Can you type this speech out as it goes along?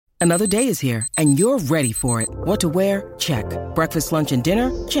Another day is here, and you're ready for it. What to wear? Check. Breakfast, lunch, and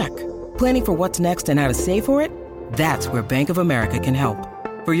dinner? Check. Planning for what's next and how to save for it? That's where Bank of America can help.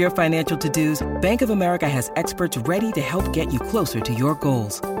 For your financial to-dos, Bank of America has experts ready to help get you closer to your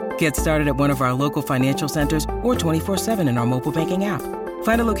goals. Get started at one of our local financial centers or 24/7 in our mobile banking app.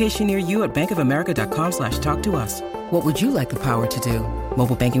 Find a location near you at bankofamerica.com/talktous. What would you like the power to do?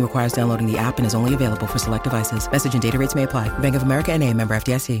 Mobile banking requires downloading the app and is only available for select devices. Message and data rates may apply. Bank of America N.A., member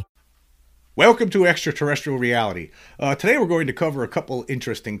FDIC. Welcome to Extraterrestrial Reality. Today we're going to cover a couple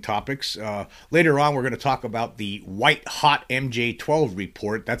interesting topics. Later on we're going to talk about the white hot MJ12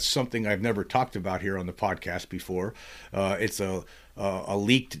 report. That's something I've never talked about here on the podcast before. It's a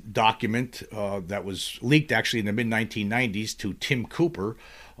leaked document that was leaked actually in the mid-1990s to Tim Cooper.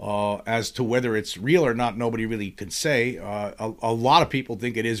 As to whether it's real or not, nobody really can say. A lot of people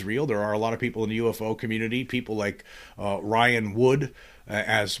think it is real. There are a lot of people in the UFO community, people like Ryan Wood,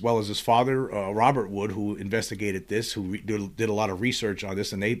 as well as his father, Robert Wood, who investigated this, who did a lot of research on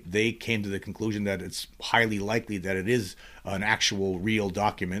this, and they came to the conclusion that it's highly likely that it is an actual real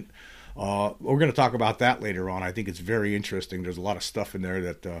document. We're going to talk about that later on. I think it's very interesting. There's a lot of stuff in there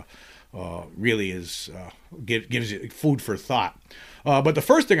that really is gives you food for thought. But the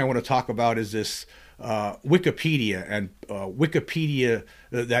first thing I want to talk about is this Wikipedia and Wikipedia,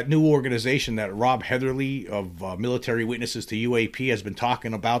 that new organization that Rob Heatherly of Military Witnesses to UAP has been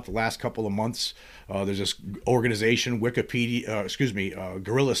talking about the last couple of months. There's this organization,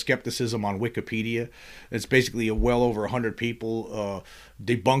 Guerrilla Skepticism on Wikipedia. It's basically well over 100 people,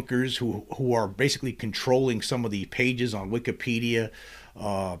 debunkers who are basically controlling some of the pages on Wikipedia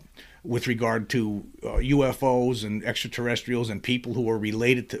with regard to UFOs and extraterrestrials and people who are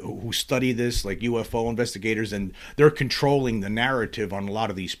related to, who study this, like UFO investigators, and they're controlling the narrative on a lot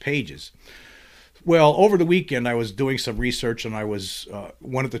of these pages. Well, over the weekend, I was doing some research, and I was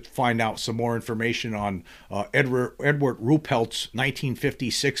wanted to find out some more information on Edward Ruppelt's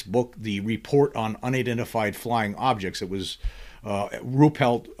 1956 book, The Report on Unidentified Flying Objects. It was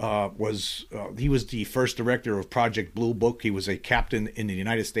Ruppelt he was the first director of Project Blue Book. He was a captain in the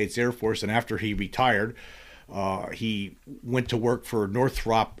United States Air Force, and after he retired, he went to work for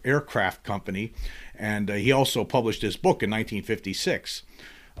Northrop Aircraft Company, and he also published his book in 1956.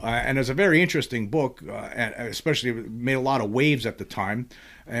 And it's a very interesting book, and especially it made a lot of waves at the time.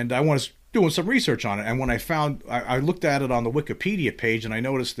 And I was doing some research on it, and when I looked at it on the Wikipedia page, and I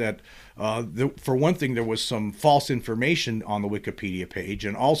noticed that for one thing, there was some false information on the Wikipedia page,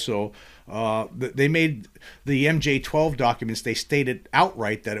 and also they made the MJ12 documents. They stated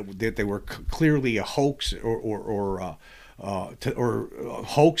outright that they were clearly a hoax or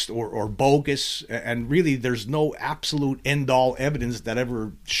hoaxed or bogus, and really there's no absolute end-all evidence that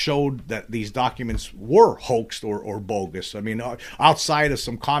ever showed that these documents were hoaxed or bogus. I mean, outside of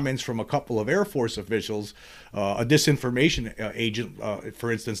some comments from a couple of Air Force officials, a disinformation agent,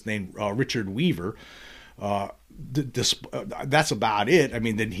 for instance, named Richard Weaver, that's about it. I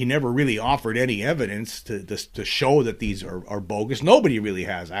mean, he never really offered any evidence to show that these are bogus. Nobody really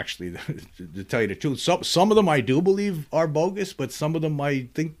has, actually, to tell you the truth. Some of them I do believe are bogus, but some of them I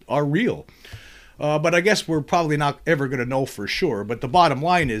think are real. But I guess we're probably not ever going to know for sure. But the bottom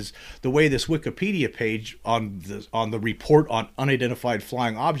line is the way this Wikipedia page on the report on unidentified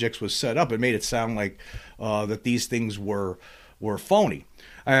flying objects was set up, it made it sound like that these things were phony.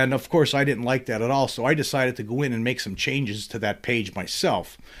 And of course, I didn't like that at all, so I decided to go in and make some changes to that page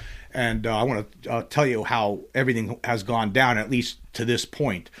myself. And I want to tell you how everything has gone down, at least to this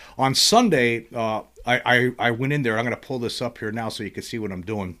point. On Sunday, I went in there. I'm going to pull this up here now so you can see what I'm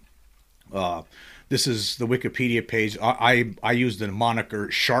doing. This is the Wikipedia page. I used the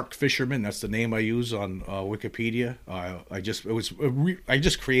moniker Shark Fisherman. That's the name I use on Wikipedia. I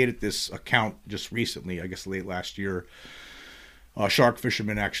just created this account just recently, I guess late last year. Shark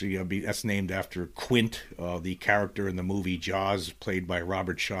Fisherman, actually, that's named after Quint, the character in the movie Jaws, played by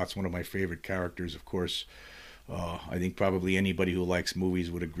Robert Schatz, one of my favorite characters, of course. I think probably anybody who likes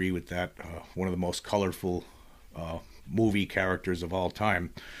movies would agree with that. One of the most colorful movie characters of all time.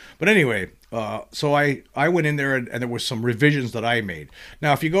 But anyway, so I went in there and there were some revisions that I made.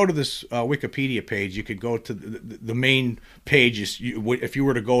 Now, if you go to this Wikipedia page, you could go to the main page. If you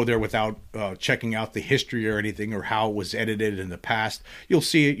were to go there without checking out the history or anything or how it was edited in the past, you'll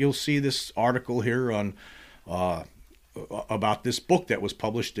see this article here on about this book that was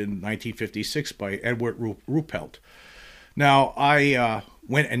published in 1956 by Edward Ruppelt. Now, I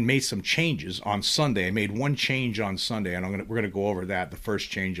went and made some changes on Sunday. I made one change on Sunday, and we're going to go over that, the first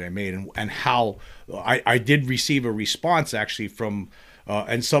change I made, and how I did receive a response, actually, from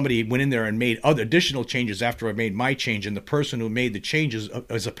And somebody went in there and made other additional changes after I made my change. And the person who made the changes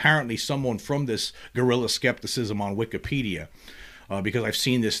is apparently someone from this guerrilla skepticism on Wikipedia. Because I've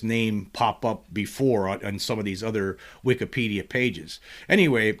seen this name pop up before on some of these other Wikipedia pages.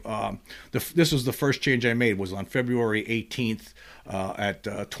 Anyway, this was the first change I made, was on February 18th at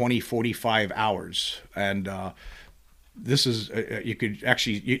 20:45 hours. And this is, you could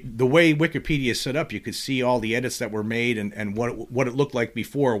actually, the way Wikipedia is set up, you could see all the edits that were made and what it looked like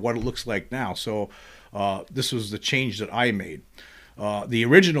before, what it looks like now. So this was the change that I made. The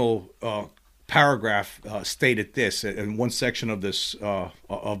original paragraph stated this in one section of this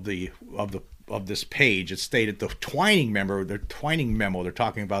of this page. It stated the Twining memo. They're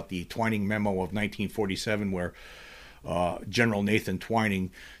talking about the Twining memo of 1947, where General Nathan Twining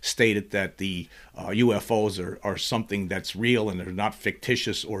stated that the UFOs are something that's real and they're not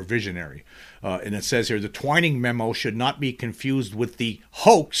fictitious or visionary. And it says here, the Twining memo should not be confused with the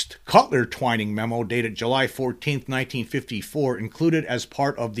hoaxed Cutler Twining memo dated July 14th, 1954, included as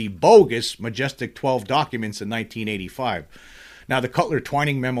part of the bogus Majestic 12 documents in 1985. Now, the Cutler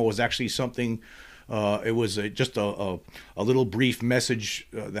Twining memo was actually something, it was just a little brief message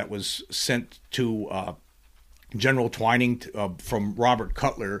that was sent to General Twining from Robert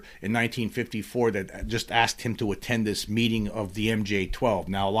Cutler in 1954 that just asked him to attend this meeting of the MJ-12.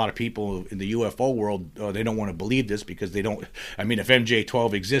 Now, a lot of people in the UFO world, they don't want to believe this because they don't, I mean, if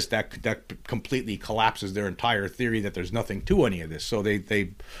MJ-12 exists, that completely collapses their entire theory that there's nothing to any of this. So they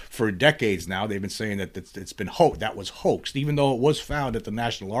for decades now, they've been saying that it's been that was hoaxed, even though it was found at the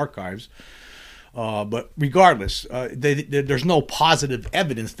National Archives. But regardless, there's no positive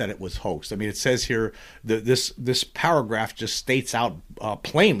evidence that it was hoaxed. I mean, it says here that this paragraph just states out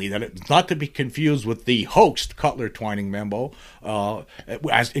plainly that it's not to be confused with the hoaxed Cutler Twining memo,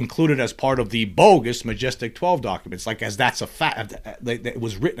 as included as part of the bogus Majestic 12 documents. Like, as that's a fact, it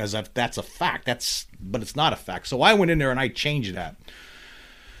was written as if that's a fact. But it's not a fact. So I went in there and I changed that.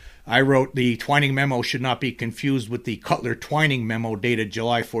 I wrote, the Twining memo should not be confused with the Cutler Twining memo dated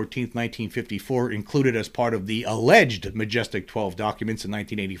July 14th, 1954, included as part of the alleged Majestic 12 documents in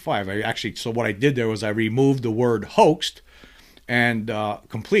 1985. So what I did there was I removed the word hoaxed and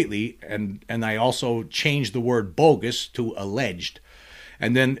completely, and I also changed the word bogus to alleged.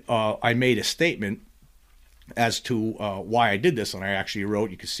 And then I made a statement as to why I did this, and I actually wrote,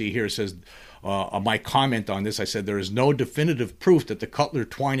 you can see here, it says, my comment on this, I said, there is no definitive proof that the Cutler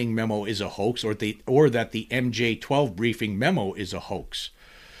Twining memo is a hoax or that the MJ-12 briefing memo is a hoax.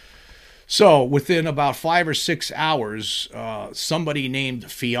 So within about 5 or 6 hours, somebody named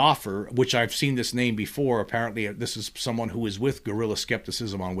Fioffer, which I've seen this name before, apparently this is someone who is with guerrilla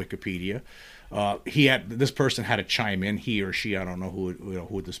skepticism on Wikipedia. This person had to chime in, he or she, I don't know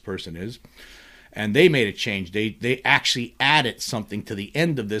who this person is. And they made a change. They actually added something to the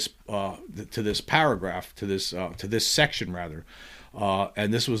end of this to this paragraph, to this section rather.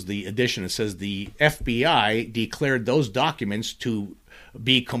 And this was the addition. It says the FBI declared those documents to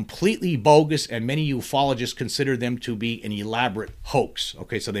be completely bogus, and many ufologists consider them to be an elaborate hoax.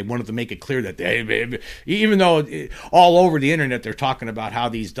 Okay, so they wanted to make it clear that even though all over the internet they're talking about how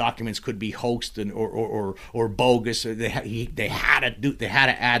these documents could be hoaxed or bogus, they had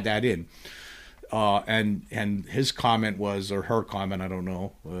to add that in. And his comment was, or her comment, I don't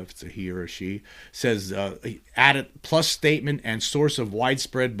know if it's a he or a she, says, added plus statement and source of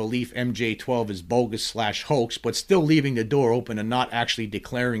widespread belief MJ-12 is bogus/hoax, but still leaving the door open and not actually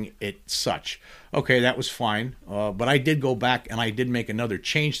declaring it such. Okay, that was fine. But I did go back and I did make another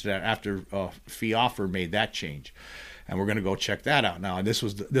change to that after Fioffer made that change. And we're going to go check that out now. And this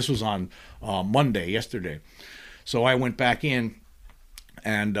was on Monday, yesterday. So I went back in.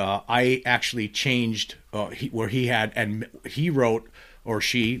 And I actually changed where he had, and he wrote, or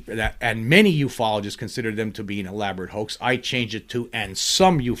she, that, and many ufologists consider them to be an elaborate hoax. I changed it to, and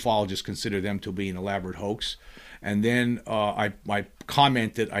some ufologists consider them to be an elaborate hoax. And then I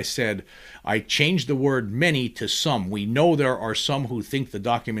commented, I said, I changed the word many to some. We know there are some who think the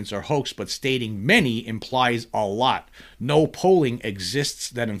documents are hoax, but stating many implies a lot. No polling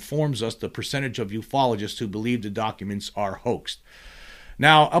exists that informs us the percentage of ufologists who believe the documents are hoaxed.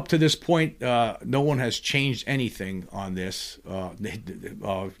 Now, up to this point, no one has changed anything on this.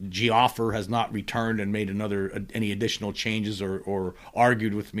 Geoffer has not returned and made any additional changes or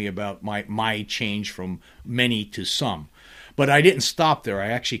argued with me about my change from many to some. But I didn't stop there. I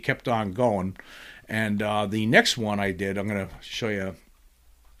actually kept on going. And the next one I did, I'm going to show you.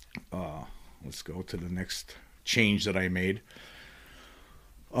 Let's go to the next change that I made.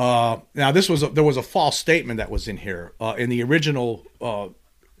 Now there was a false statement that was in here. In the original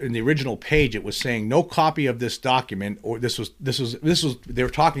in the original page, it was saying no copy of this document, or this was they were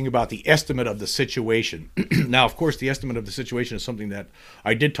talking about the estimate of the situation. Now, of course, the estimate of the situation is something that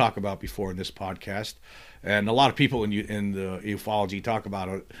I did talk about before in this podcast, and a lot of people in the ufology talk about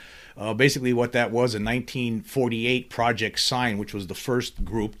it. Basically, what that was, in 1948, Project Sign, which was the first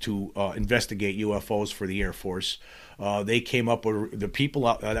group to investigate UFOs for the Air Force. They came up with the people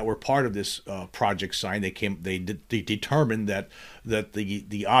that were part of this Project Sign. They determined that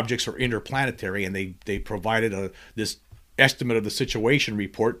the objects are interplanetary, and they provided this estimate of the situation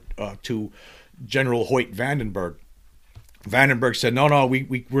report to General Hoyt Vandenberg. Vandenberg said, no,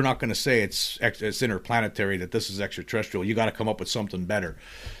 we're not going to say it's interplanetary, that this is extraterrestrial. You got to come up with something better.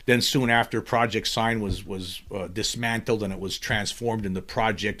 Then soon after, Project Sign was dismantled, and it was transformed into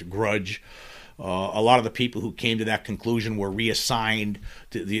Project Grudge. A lot of the people who came to that conclusion were reassigned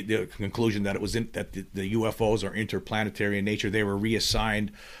to the conclusion that that the UFOs are interplanetary in nature. They were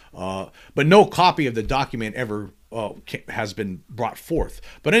reassigned, but no copy of the document ever has been brought forth.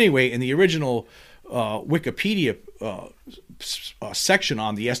 But anyway, in the original Wikipedia section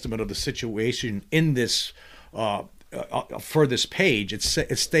on the estimate of the situation in this for this page, it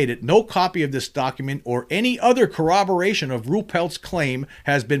stated, no copy of this document or any other corroboration of Ruppelt's claim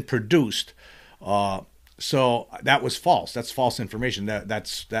has been produced. So that was false. That's false information.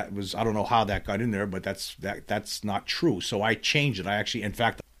 That was, I don't know how that got in there, but that's not true. So I changed it. I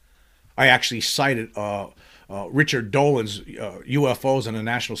actually cited Richard Dolan's UFOs in a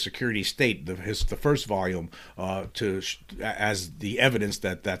National Security State, the first volume, as the evidence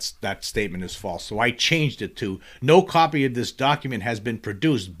that statement is false. So I changed it to, no copy of this document has been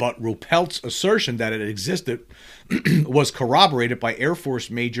produced, but Ruppelt's assertion that it existed was corroborated by Air Force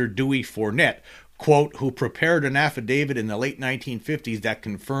Major Dewey Fournette, quote, who prepared an affidavit in the late 1950s that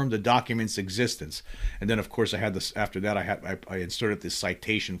confirmed the document's existence. And then, of course, I had this. After that, I inserted this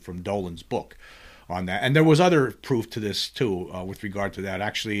citation from Dolan's book on that. And there was other proof to this too, with regard to that.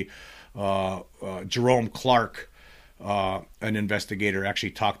 Actually, Jerome Clark, an investigator,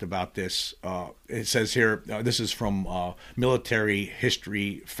 actually talked about this. It says here, this is from military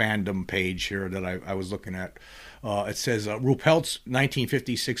history fandom page here that I was looking at. It says Ruppelt's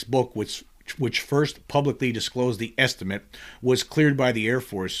 1956 book, which first publicly disclosed the estimate, was cleared by the Air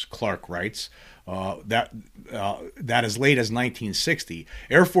Force, Clark writes. That as late as 1960.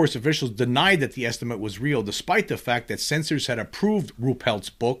 Air Force officials denied that the estimate was real, despite the fact that censors had approved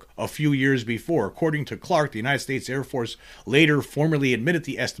Ruppelt's book a few years before. According to Clark, the United States Air Force later formally admitted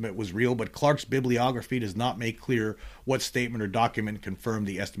the estimate was real, but Clark's bibliography does not make clear what statement or document confirmed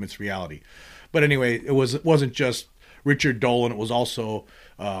the estimate's reality. But anyway, it wasn't just Richard Dolan; it was also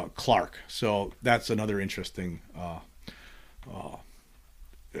Clark. So that's another interesting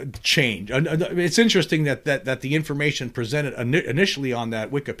change. It's interesting that the information presented initially on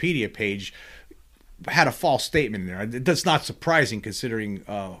that Wikipedia page had a false statement in there. That's not surprising, considering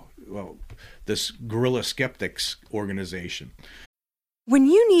this guerrilla skeptics organization. When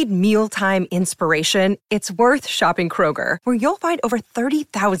you need mealtime inspiration, it's worth shopping Kroger, where you'll find over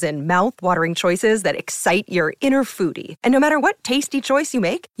 30,000 mouth-watering choices that excite your inner foodie. And no matter what tasty choice you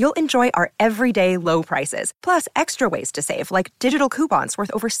make, you'll enjoy our everyday low prices, plus extra ways to save, like digital coupons worth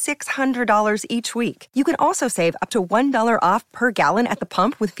over $600 each week. You can also save up to $1 off per gallon at the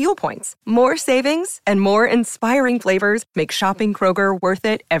pump with fuel points. More savings and more inspiring flavors make shopping Kroger worth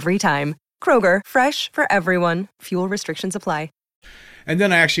it every time. Kroger, fresh for everyone. Fuel restrictions apply. And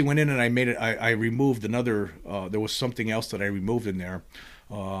then I actually went in and I made it. I removed another. There was something else that I removed in there.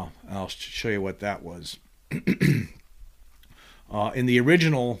 I'll show you what that was. In the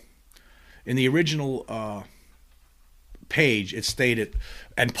original page, it stated,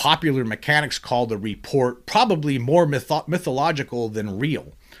 and popular mechanics called the report probably more mythological than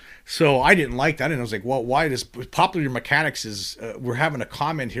real. So I didn't like that, and I was like, well, why does Popular Mechanics is, we're having a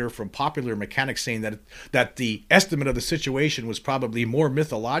comment here from Popular Mechanics saying that the estimate of the situation was probably more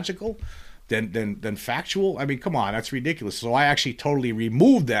mythological than factual? I mean, come on, that's ridiculous. So I actually totally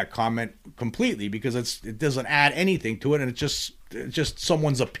removed that comment completely, because it doesn't add anything to it, and it's just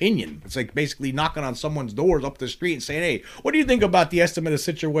someone's opinion. It's like basically knocking on someone's doors up the street and saying, hey, what do you think about the estimate of the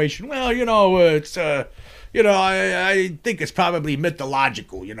situation? Well, it's I think it's probably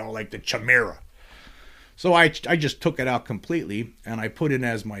mythological, like the chimera. So I just took it out completely, and I put in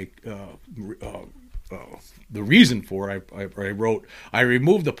as my the reason for it. I wrote, I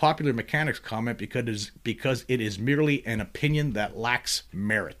removed the Popular Mechanics comment because it is merely an opinion that lacks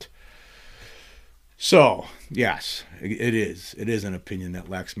merit. So, yes, it is. It is an opinion that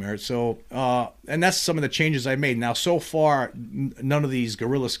lacks merit. So, and that's some of the changes I made. Now, so far, none of these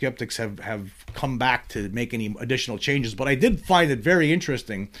guerrilla skeptics have come back to make any additional changes. But I did find it very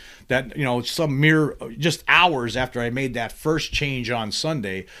interesting that, some mere just hours after I made that first change on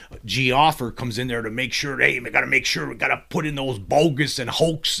Sunday, G. Offer comes in there to make sure, hey, we got to put in those bogus and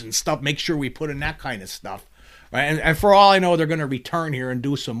hoax and stuff. Make sure we put in that kind of stuff. Right? And for all I know, they're going to return here and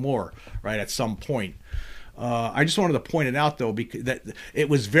do some more, right, at some point. I just wanted to point it out, though, because that it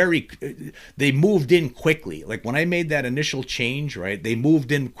was they moved in quickly. Like when I made that initial change, right, they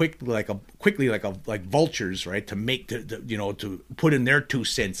moved in quickly, like vultures, right, to put in their 2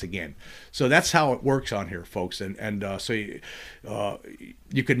 cents again. So that's how it works on here, folks. So you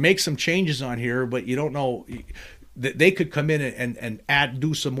could make some changes on here, but you don't know. They could come in and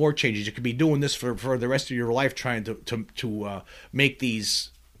do some more changes. You could be doing this for the rest of your life, trying to make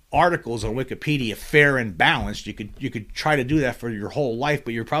these articles on Wikipedia fair and balanced. You could try to do that for your whole life,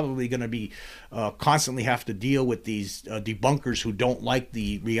 but you're probably going to be constantly have to deal with these debunkers who don't like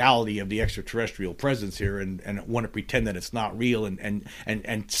the reality of the extraterrestrial presence here and want to pretend that it's not real and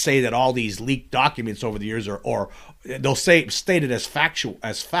say that all these leaked documents over the years or they'll state it as fact.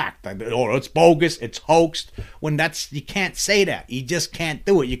 Oh, it's bogus, it's hoaxed. When you can't say that. You just can't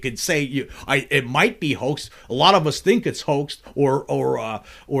do it. You could say it might be hoaxed. A lot of us think it's hoaxed or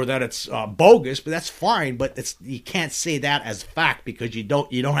that it's bogus, but that's fine. But you can't say that as fact because you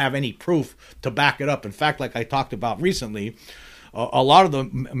don't have any proof to back it up. In fact, like I talked about recently, a lot of the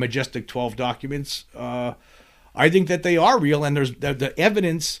Majestic 12 documents, I think that they are real, and there's the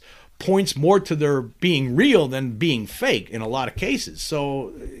evidence points more to their being real than being fake in a lot of cases.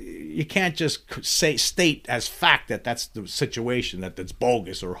 So you can't just state as fact that that's the situation, that that's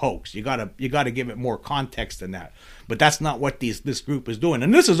bogus or hoax. You gotta give it more context than that. But that's not what this group is doing.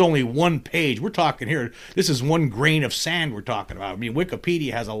 And this is only one page. We're talking here. This is one grain of sand we're talking about. I mean,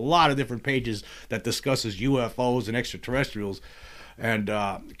 Wikipedia has a lot of different pages that discusses UFOs and extraterrestrials. And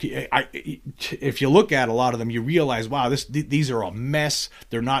if you look at a lot of them, you realize, wow, these are a mess.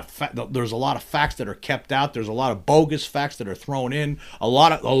 They're not. There's a lot of facts that are kept out. There's a lot of bogus facts that are thrown in. A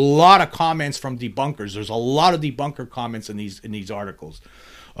lot of comments from debunkers. There's a lot of debunker comments in these articles.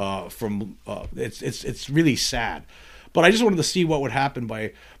 It's really sad. But I just wanted to see what would happen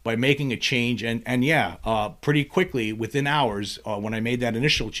by making a change, and pretty quickly within hours when I made that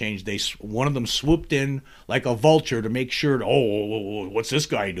initial change, one of them swooped in like a vulture to make sure. Oh, what's this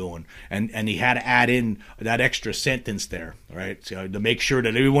guy doing? And he had to add in that extra sentence there, right, to make sure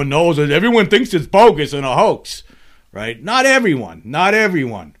that everyone knows that everyone thinks it's bogus and a hoax, right? Not everyone.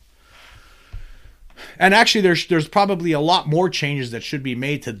 And actually, there's probably a lot more changes that should be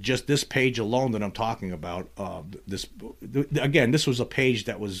made to just this page alone that I'm talking about. This was a page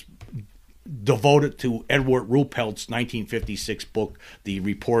that was devoted to Edward Ruppelt's 1956 book, The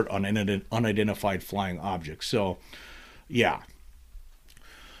Report on Unidentified Flying Objects. So, yeah.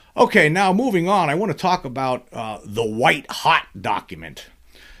 Okay, now moving on, I want to talk about the White Hot document.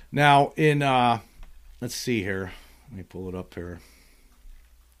 Now, let's see here. Let me pull it up here.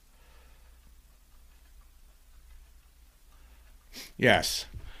 Yes.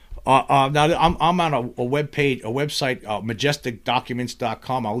 Now I'm on a website,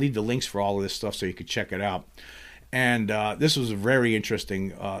 majesticdocuments.com. I'll leave the links for all of this stuff so you can check it out. And this was very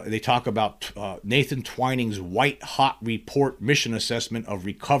interesting. They talk about Nathan Twining's White Hot Report mission assessment of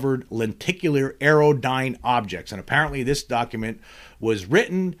recovered lenticular aerodyne objects. And apparently this document was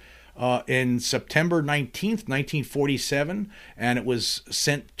written in September 19th, 1947, and it was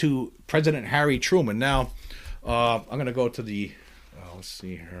sent to President Harry Truman. Now, I'm going to go to the... let's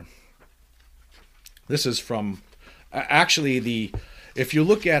see here. This is from if you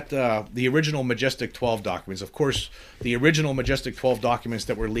look at the original Majestic 12 documents, of course, the original Majestic 12 documents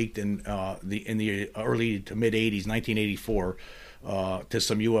that were leaked in the early to mid 80s, 1984, to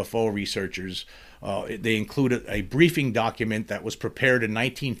some UFO researchers, they included a briefing document that was prepared in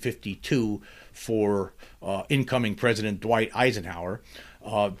 1952 for incoming President Dwight Eisenhower.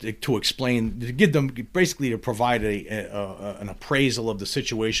 To explain, to give them, basically to provide an appraisal of the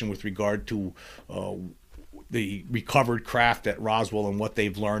situation with regard to the recovered craft at Roswell and what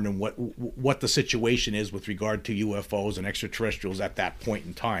they've learned and what the situation is with regard to UFOs and extraterrestrials at that point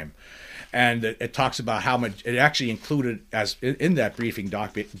in time. And it talks about how much it actually included as in that briefing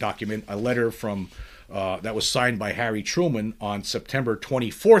document a letter from that was signed by Harry Truman on September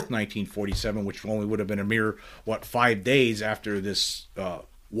 24th, 1947, which only would have been a mere 5 days after this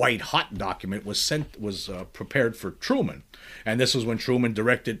White Hot document was prepared for Truman. And this was when Truman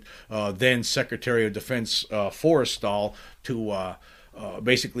directed then Secretary of Defense Forrestal to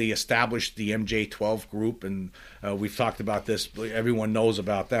basically established the MJ-12 group, and we've talked about this. Everyone knows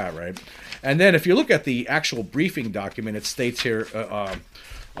about that, right? And then if you look at the actual briefing document, it states here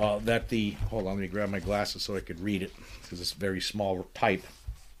that the... Hold on, let me grab my glasses so I could read it, because it's very small type.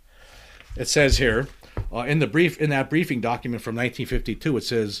 It says here, in that briefing document from 1952, it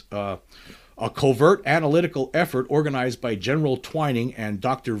says... a covert analytical effort organized by General Twining and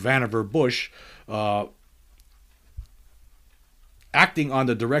Dr. Vannevar Bush, acting on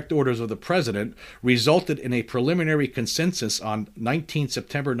the direct orders of the president, resulted in a preliminary consensus on 19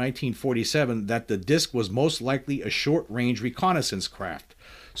 September 1947 that the disk was most likely a short-range reconnaissance craft.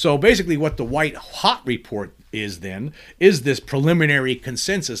 So basically what the White Hot report is then is this preliminary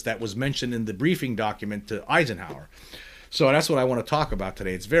consensus that was mentioned in the briefing document to Eisenhower. So that's what I want to talk about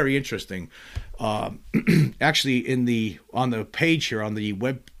today. It's very interesting. Actually, on the page here on the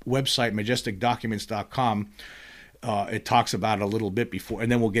website majesticdocuments.com, it talks about it a little bit before,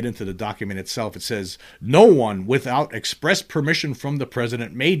 and then we'll get into the document itself. It says, no one without express permission from the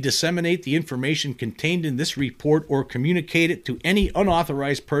president may disseminate the information contained in this report or communicate it to any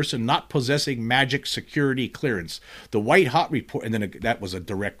unauthorized person not possessing magic security clearance. The White Hot report, and then that was a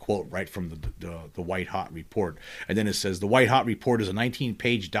direct quote right from the White Hot report. And then it says, the White Hot report is a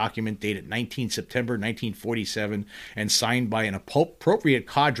 19-page document dated 19 September 1947 and signed by an appropriate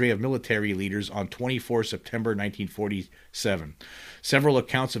cadre of military leaders on 24 September 1947. Several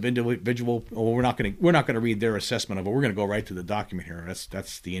accounts of individual. Well, we're not going to read their assessment of it. We're going to go right to the document here.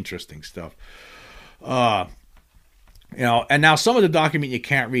 That's the interesting stuff. And now some of the document you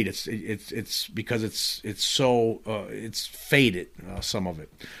can't read. It's because it's so it's faded. Some of it,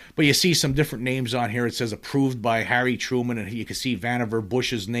 but you see some different names on here. It says approved by Harry Truman, and you can see Vannevar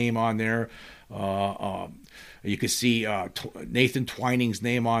Bush's name on there. You can see Nathan Twining's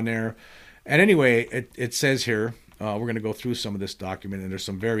name on there. And anyway, it says here, we're going to go through some of this document, and there's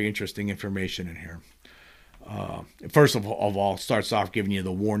some very interesting information in here. First of all, starts off giving you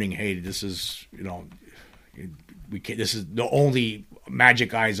the warning, hey, this is, this is the only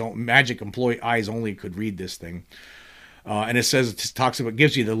magic employee eyes only could read this thing. And it says,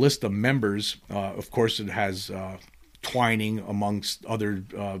 gives you the list of members. Of course, it has Twining amongst other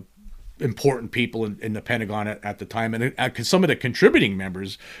important people in the Pentagon at the time, and some of the contributing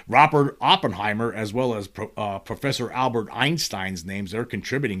members, Robert Oppenheimer, as well as Professor Albert Einstein's names, they're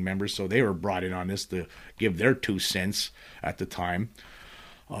contributing members, so they were brought in on this to give their 2 cents at the time.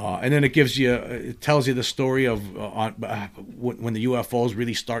 And then it tells you the story of when the UFOs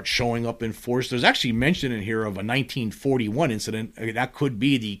really start showing up in force. There's actually mention in here of a 1941 incident. That could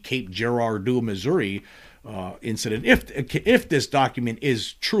be the Cape Girardeau, Missouri incident. If this document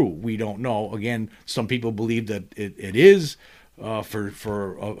is true, we don't know. Again, some people believe that it is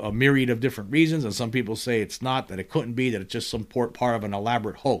for a myriad of different reasons, and some people say it's not, that it couldn't be, that it's just some part of an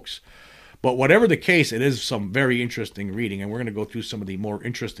elaborate hoax. But whatever the case, it is some very interesting reading, and we're going to go through some of the more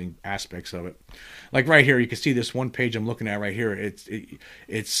interesting aspects of it. Like right here, you can see this one page I'm looking at right here.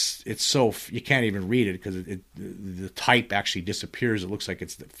 It's so you can't even read it because the type actually disappears. It looks like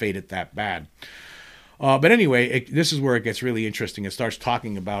it's faded that bad. But anyway, this is where it gets really interesting. It starts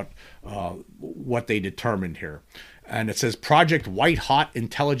talking about what they determined here. And it says, Project White Hot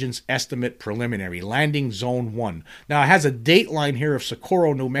Intelligence Estimate Preliminary, Landing Zone 1. Now, it has a date line here of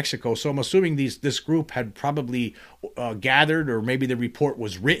Socorro, New Mexico, so I'm assuming this group had probably gathered, or maybe the report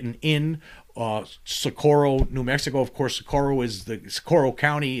was written in Socorro, New Mexico. Of course, Socorro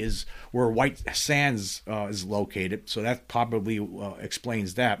County is where White Sands is located, so that probably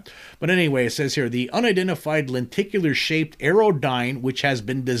explains that. But anyway, it says here, the unidentified lenticular-shaped aerodyne, which has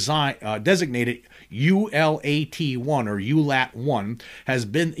been designated ULAT-1 or ULAT-1, has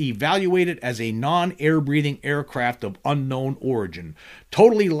been evaluated as a non-air-breathing aircraft of unknown origin,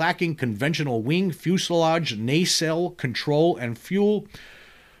 totally lacking conventional wing, fuselage, nacelle, control, and fuel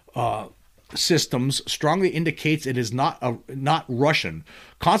systems, strongly indicates it is not Russian.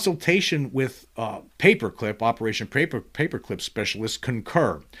 Consultation with Operation Paperclip specialists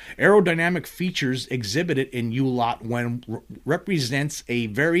concur. Aerodynamic features exhibited in ULAT-1 represents a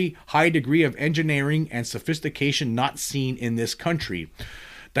very high degree of engineering and sophistication not seen in this country.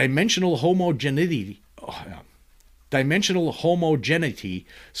 Dimensional homogeneity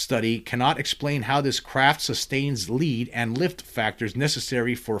study cannot explain how this craft sustains lead and lift factors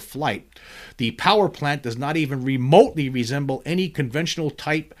necessary for flight. The power plant does not even remotely resemble any conventional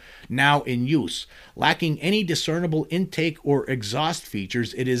type now in use. Lacking any discernible intake or exhaust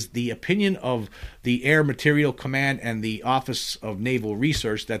features, it is the opinion of the Air Materiel Command and the Office of Naval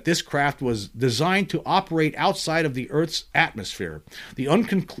Research that this craft was designed to operate outside of the Earth's atmosphere. The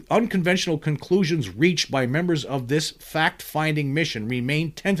unconventional conclusions reached by members of this this fact-finding mission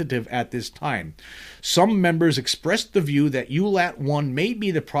remain tentative at this time. Some members expressed the view that ULAT-1 may be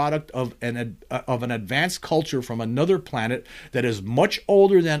the product of an advanced culture from another planet that is much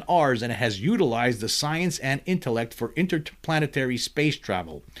older than ours and has utilized the science and intellect for interplanetary space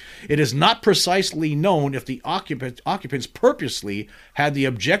travel. It is not precisely known if the occupants purposely had the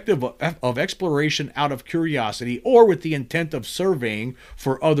objective of exploration out of curiosity or with the intent of surveying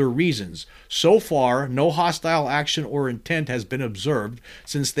for other reasons. So far, no hostile action or intent has been observed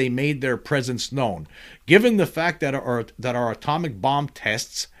since they made their presence known. Given the fact that our atomic bomb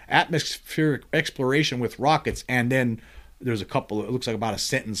tests, atmospheric exploration with rockets, and then there's a couple, it looks like about a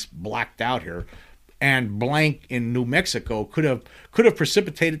sentence blacked out here, and blank in New Mexico could have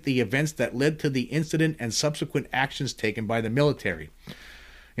precipitated the events that led to the incident and subsequent actions taken by the military.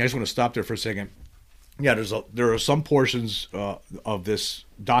 I just want to stop there for a second. Yeah, there are some portions of this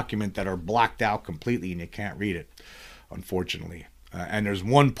document that are blacked out completely and you can't read it, unfortunately. And there's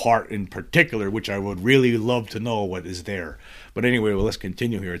one part in particular which I would really love to know what is there. But anyway, let's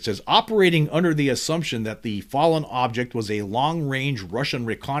continue here. It says, operating under the assumption that the fallen object was a long-range Russian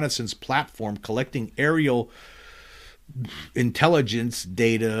reconnaissance platform collecting aerial intelligence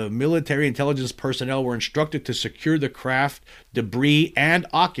data, military intelligence personnel were instructed to secure the craft, debris, and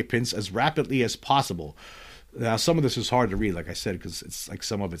occupants as rapidly as possible. Now, some of this is hard to read, like I said, because it's like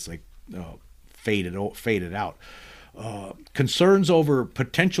some of it's like faded out. Concerns over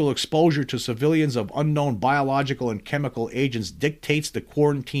potential exposure to civilians of unknown biological and chemical agents dictates the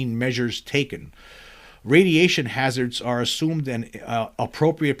quarantine measures taken. Radiation hazards are assumed and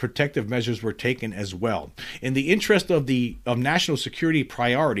appropriate protective measures were taken as well. In the interest of national security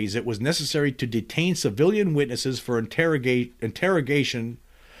priorities, it was necessary to detain civilian witnesses for interrogation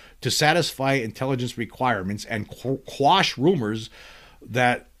to satisfy intelligence requirements and quash rumors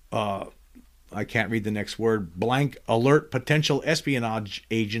that I can't read the next word, blank, alert potential espionage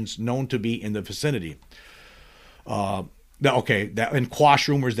agents known to be in the vicinity. And quash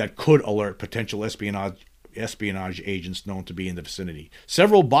rumors that could alert potential espionage agents known to be in the vicinity.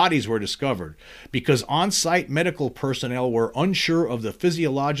 Several bodies were discovered. Because on-site medical personnel were unsure of the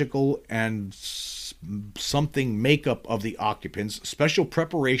physiological and something makeup of the occupants, special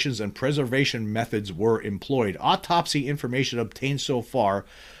preparations and preservation methods were employed. Autopsy information obtained so far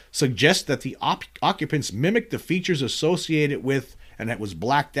suggests that the occupants mimicked the features associated with, and that was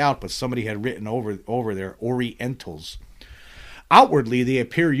blacked out, but somebody had written over there, Orientals. Outwardly, they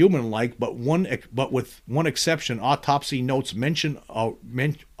appear human-like, but with one exception. Autopsy notes mention a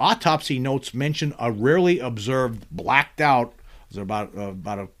rarely observed blacked out. There's about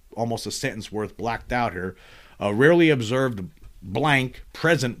almost a sentence worth blacked out here. A rarely observed blank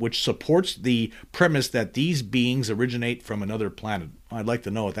present, which supports the premise that these beings originate from another planet. I'd like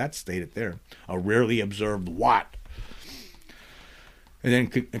to know what that's stated there. A rarely observed what? And then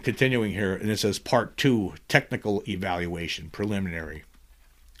continuing here, and it says Part 2, Technical Evaluation, Preliminary.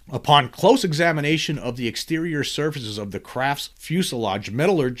 Upon close examination of the exterior surfaces of the craft's fuselage,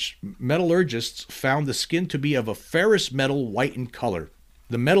 metallurgists found the skin to be of a ferrous metal white in color.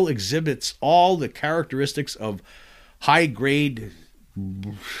 The metal exhibits all the characteristics of high-grade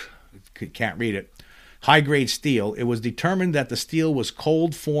steel. It was determined that the steel was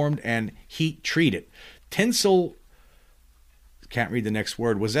cold-formed and heat-treated. Tensile, can't read the next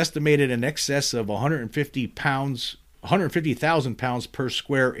word, was estimated in excess of 150,000 pounds per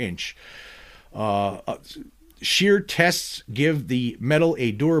square inch. Shear tests give the metal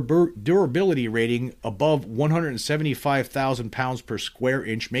a durability rating above 175,000 pounds per square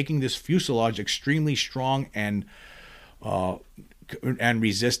inch, making this fuselage extremely strong and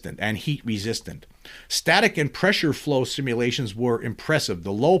resistant and heat resistant. Static and pressure flow simulations were impressive.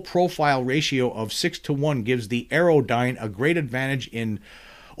 The low profile ratio of 6:1 gives the Aerodyne a great advantage in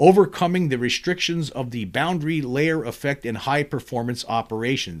overcoming the restrictions of the boundary layer effect in high performance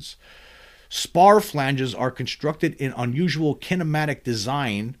operations. Spar flanges are constructed in unusual kinematic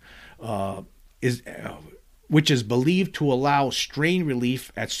design, which is believed to allow strain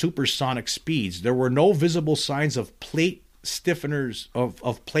relief at supersonic speeds. There were no visible signs of plate stiffeners.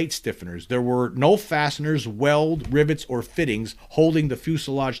 There were no fasteners, weld, rivets, or fittings holding the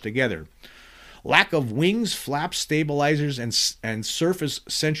fuselage together. Lack of wings, flaps, stabilizers, and surface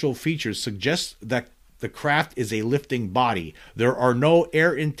central features suggests that the craft is a lifting body. There are no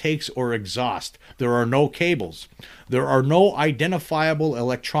air intakes or exhaust. There are no cables. There are no identifiable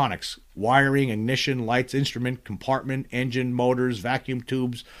electronics. wiring, ignition, lights, instrument, compartment, engine, motors, vacuum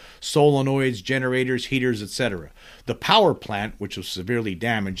tubes, solenoids, generators, heaters, etc. The power plant, which was severely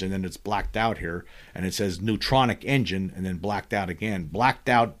damaged, and then it's blacked out here, and it says neutronic engine, and then blacked out again. Blacked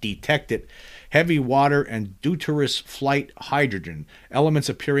out, detected heavy water and deuterous flight hydrogen, elements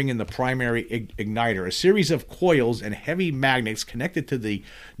appearing in the primary igniter. A series of coils and heavy magnets connected to the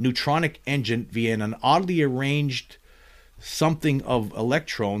neutronic engine via an oddly arranged something of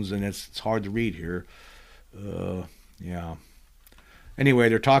electrons, and it's hard to read here. Yeah. Anyway,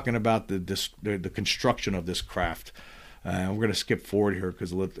 they're talking about the construction of this craft. We're going to skip forward here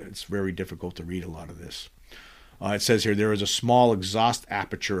because it's very difficult to read a lot of this. It says here there is a small exhaust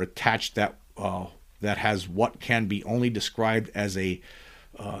aperture attached that has what can be only described as a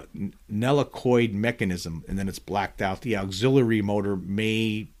nelicoid mechanism, and then it's blacked out. The auxiliary motor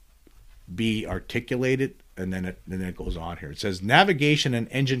may be articulated, and then it goes on here. It says navigation and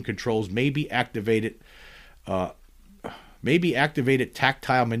engine controls may be activated.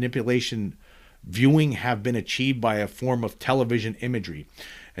 Tactile manipulation, viewing have been achieved by a form of television imagery.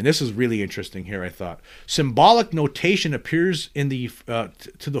 And this is really interesting here, I thought. Symbolic notation appears in the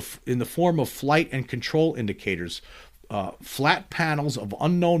form of flight and control indicators. Flat panels of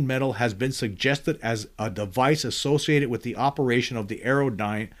unknown metal has been suggested as a device associated with the operation of the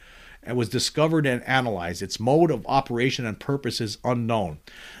aerodyne and was discovered and analyzed. Its mode of operation and purpose is unknown.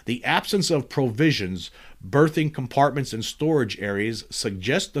 The absence of provisions, berthing compartments, and storage areas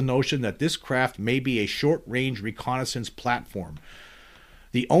suggests the notion that this craft may be a short-range reconnaissance platform.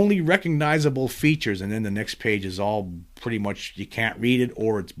 The only recognizable features, and then the next page is all pretty much, you can't read it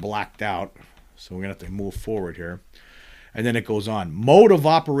or it's blacked out. So we're going to have to move forward here. And then it goes on. Mode of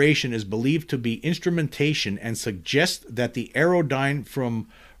operation is believed to be instrumentation and suggests that the aerodyne from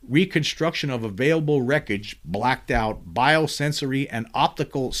reconstruction of available wreckage, blacked out, biosensory and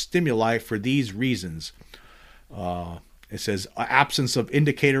optical stimuli for these reasons. It says absence of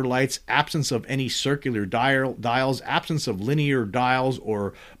indicator lights, absence of any circular dials, absence of linear dials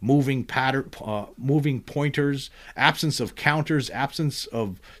or moving pointers, absence of counters, absence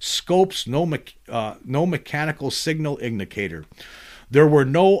of scopes, no mechanical signal indicator. There were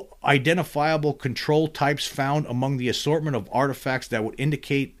no identifiable control types found among the assortment of artifacts that would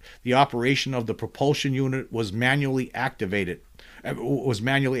indicate the operation of the propulsion unit was manually activated.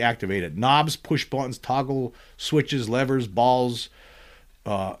 Knobs, push buttons, toggle switches, levers, balls,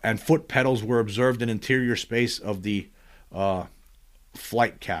 and foot pedals were observed in interior space of the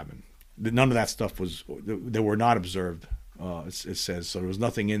flight cabin. None of that stuff they were not observed. It says so. There was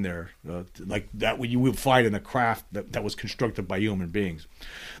nothing in there like that you would find in a craft that was constructed by human beings.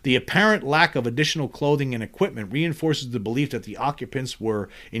 The apparent lack of additional clothing and equipment reinforces the belief that the occupants were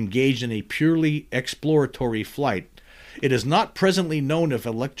engaged in a purely exploratory flight. It is not presently known if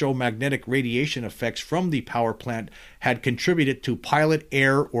electromagnetic radiation effects from the power plant had contributed to pilot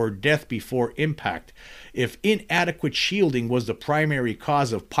error or death before impact. If inadequate shielding was the primary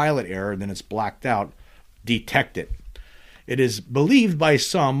cause of pilot error, then it's blacked out, detected. It is believed by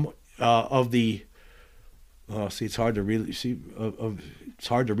some it's hard to really see. It's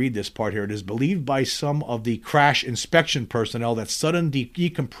hard to read this part here. It is believed by some of the crash inspection personnel that sudden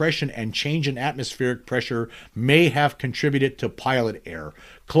decompression and change in atmospheric pressure may have contributed to pilot error.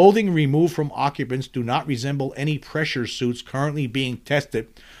 Clothing removed from occupants do not resemble any pressure suits currently being tested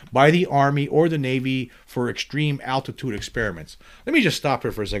by the Army or the Navy for extreme altitude experiments. Let me just stop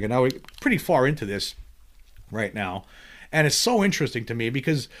here for a second. Now, we're pretty far into this right now. And it's so interesting to me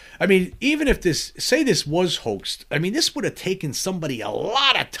because, I mean, even if this was hoaxed, I mean, this would have taken somebody a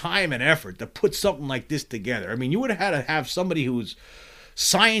lot of time and effort to put something like this together. I mean, you would have had to have somebody who's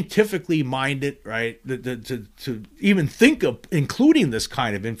scientifically minded, right, to even think of including this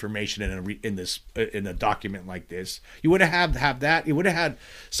kind of information in a document like this. You would have that. You would have had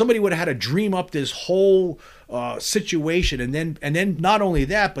somebody would have had to dream up this whole situation, and then not only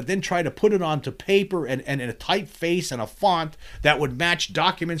that, but then try to put it onto paper and in a typeface and a font that would match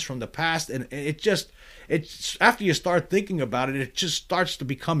documents from the past. And it's after you start thinking about it, it just starts to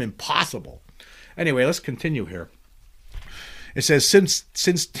become impossible. Anyway, let's continue here. It says,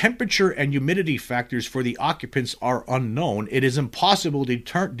 since temperature and humidity factors for the occupants are unknown, it is impossible to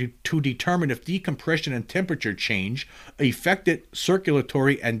determine if decompression and temperature change affected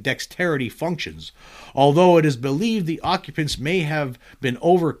circulatory and dexterity functions. Although it is believed the occupants may have been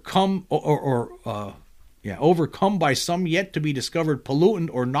overcome by some yet to be discovered pollutant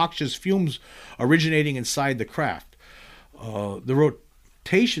or noxious fumes originating inside the craft. The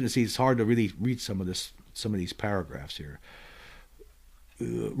rotation, it's hard to really read some of these paragraphs here.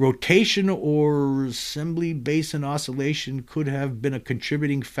 rotation or assembly basin oscillation could have been a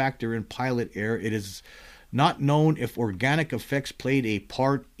contributing factor in pilot error. It is not known if organic effects played a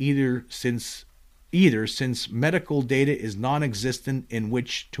part either since medical data is non-existent in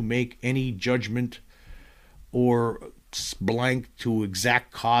which to make any judgment or blank to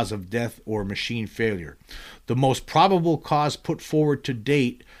exact cause of death or machine failure. The most probable cause put forward to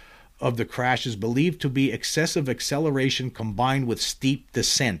date of the crash is believed to be excessive acceleration combined with steep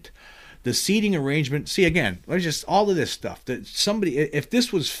descent. The seating arrangement, see again, just all of this stuff that somebody, if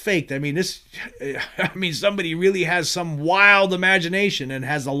this was faked, somebody really has some wild imagination and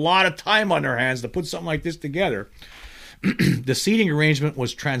has a lot of time on their hands to put something like this together. The seating arrangement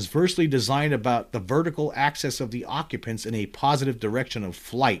was transversely designed about the vertical axis of the occupants in a positive direction of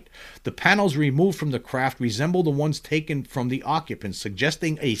flight. The panels removed from the craft resemble the ones taken from the occupants,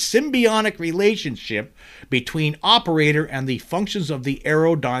 suggesting a symbiotic relationship between operator and the functions of the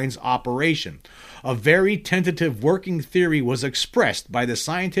aerodyne's operation. A very tentative working theory was expressed by the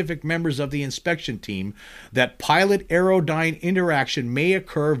scientific members of the inspection team that pilot-aerodyne interaction may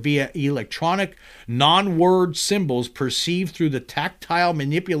occur via electronic non-word symbols perceived through the tactile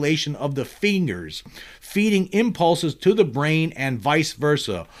manipulation of the fingers, feeding impulses to the brain and vice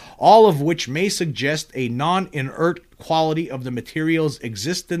versa, all of which may suggest a non-inert quality of the materials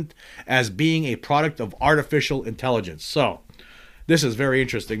existent as being a product of artificial intelligence. So, this is very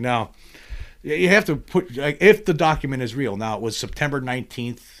interesting. Now, you have to put, if the document is real. Now, it was September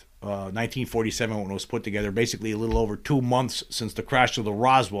 19th, 1947 when it was put together, basically a little over 2 months since the crash of the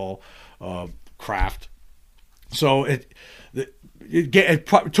Roswell craft. So it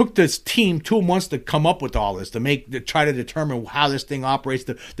took this team 2 months to come up with all this, to try to determine how this thing operates,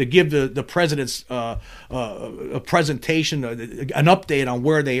 to give the president's a presentation, an update on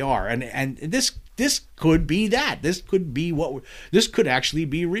where they are, and this could be that. This could actually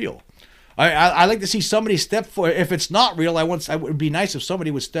be real. I like to see somebody step forward. If it's not real, it would be nice if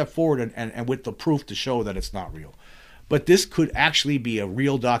somebody would step forward and with the proof to show that it's not real. But this could actually be a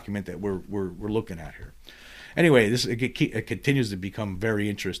real document that we're looking at here. Anyway, it continues to become very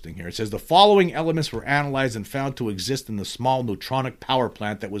interesting here. It says the following elements were analyzed and found to exist in the small neutronic power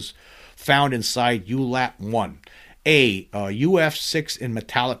plant that was found inside ULAP-1. A. UF6 in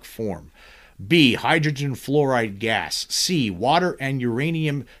metallic form. B. Hydrogen fluoride gas. C. Water and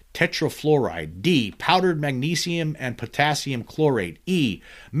uranium tetrafluoride. D. Powdered magnesium and potassium chlorate. E.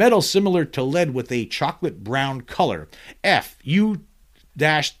 Metal similar to lead with a chocolate brown color. F.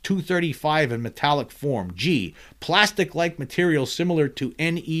 U-235 in metallic form. G. Plastic-like material similar to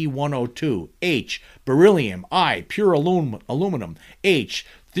Ne-102. H. Beryllium. I. Pure aluminum. H.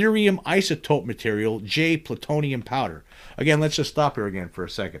 Thorium isotope material. J. Plutonium powder. Again, let's just stop here again for a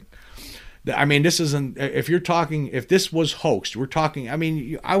second. I mean, this isn't, if this was hoaxed, we're talking,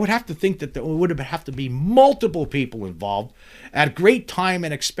 I would have to think that there would have to be multiple people involved at great time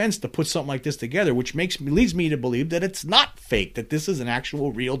and expense to put something like this together, which leads me to believe that it's not fake, that this is an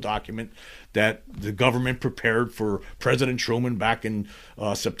actual real document that the government prepared for President Truman back in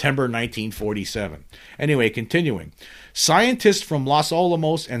September 1947. Anyway, continuing. Scientists from Los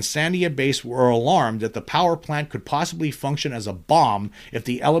Alamos and Sandia Base were alarmed that the power plant could possibly function as a bomb if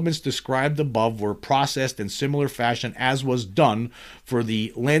the elements described above were processed in similar fashion as was done for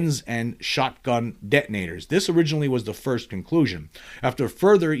the lens and shotgun detonators. This originally was the first conclusion. After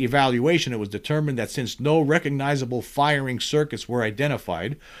further evaluation, it was determined that since no recognizable firing circuits were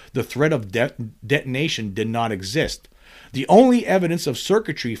identified, the threat of detonation did not exist. The only evidence of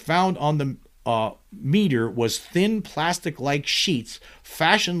circuitry found on the meter was thin plastic-like sheets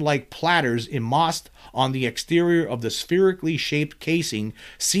fashioned like platters embossed on the exterior of the spherically shaped casing,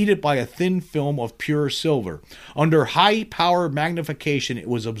 seated by a thin film of pure silver. Under high-power magnification, it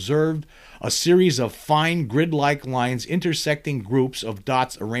was observed a series of fine grid-like lines intersecting groups of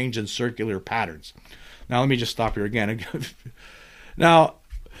dots arranged in circular patterns. Now, let me just stop here again. Now,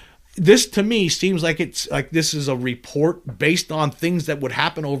 this to me seems like it's like this is a report based on things that would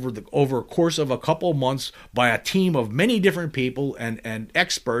happen over a course of a couple of months by a team of many different people and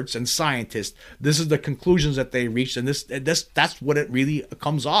experts and scientists. This is the conclusions that they reached, and that's what it really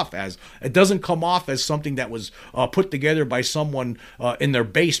comes off as. It doesn't come off as something that was put together by someone in their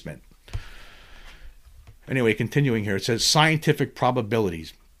basement. Anyway, continuing here, it says scientific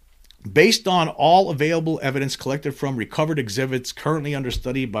probabilities. Based on all available evidence collected from recovered exhibits currently under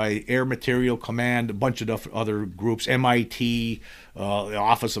study by Air Material Command, a bunch of other groups, MIT, the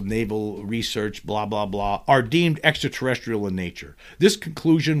Office of Naval Research, blah, blah, blah, are deemed extraterrestrial in nature. This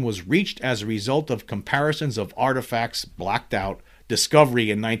conclusion was reached as a result of comparisons of artifacts blacked out discovery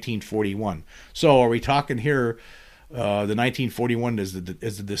in 1941. So are we talking here The 1941 is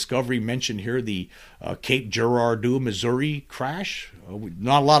the discovery mentioned here, the Cape Girardeau, Missouri crash.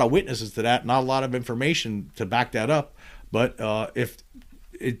 Not a lot of witnesses to that, not a lot of information to back that up. But if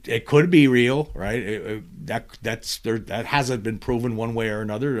it could be real, right? That hasn't been proven one way or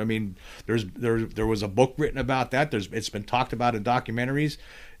another. I mean, there was a book written about that. It's been talked about in documentaries.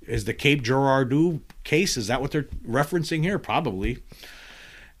 Is the Cape Girardeau case, is that what they're referencing here? Probably.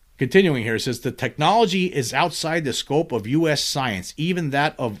 Continuing here, it says the technology is outside the scope of U.S. science, even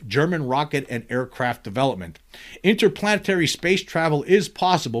that of German rocket and aircraft development. Interplanetary space travel is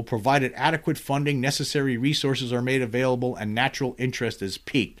possible provided adequate funding, necessary resources are made available, and natural interest is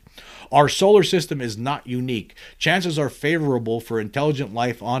piqued. Our solar system is not unique. Chances are favorable for intelligent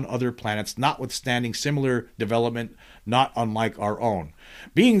life on other planets, notwithstanding similar development not unlike our own.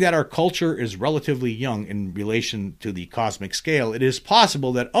 Being that our culture is relatively young in relation to the cosmic scale, it is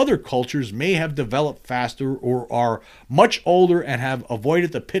possible that other cultures may have developed faster or are much older and have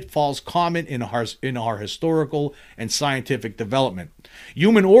avoided the pitfalls common in our historical and scientific development.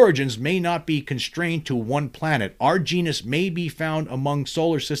 Human origins may not be constrained to one planet. Our genus may be found among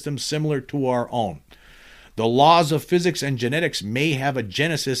solar systems similar to our own. The laws of physics and genetics may have a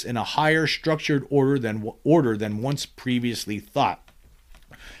genesis in a higher structured order than once previously thought.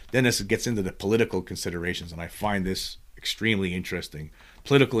 Then this gets into the political considerations, and I find this extremely interesting.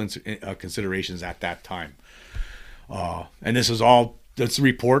 Political considerations at that time. And this is all, this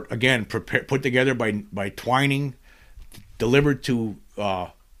report, again, put together by Twining, delivered to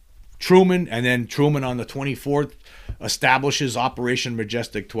Truman, and then Truman on the 24th establishes Operation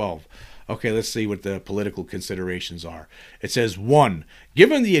Majestic 12. Okay, let's see what the political considerations are. It says, 1.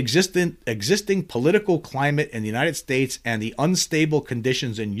 Given the existing political climate in the United States and the unstable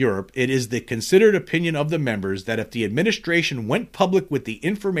conditions in Europe, it is the considered opinion of the members that if the administration went public with the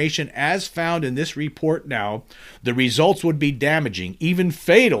information as found in this report now, the results would be damaging, even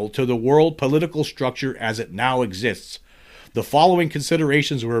fatal to the world political structure as it now exists. The following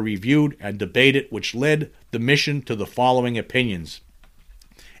considerations were reviewed and debated, which led the mission to the following opinions.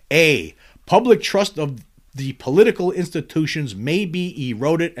 A. Public trust of the political institutions may be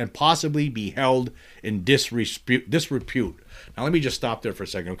eroded and possibly be held in disrepute. Now, let me just stop there for a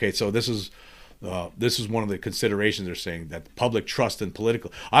second. Okay, so this is one of the considerations they're saying, that public trust in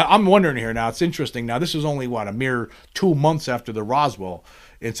political. I'm wondering here now. It's interesting. Now, this is only a mere 2 months after the Roswell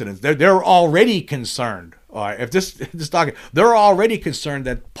incident. They're already concerned. If this talking, they're already concerned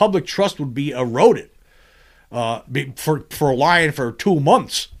that public trust would be eroded for lying for 2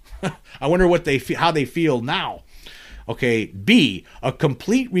 months. I wonder how they feel now. Okay, B, a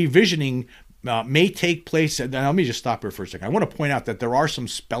complete revisioning may take place. Now, let me just stop here for a second. I want to point out that there are some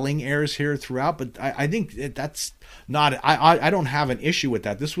spelling errors here throughout, but I think that's not. I don't have an issue with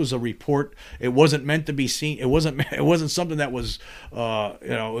that. This was a report. It wasn't meant to be seen. It wasn't something that was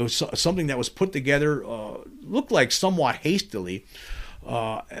it was something that was put together. Looked like somewhat hastily.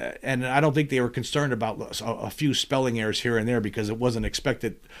 And I don't think they were concerned about a few spelling errors here and there, because it wasn't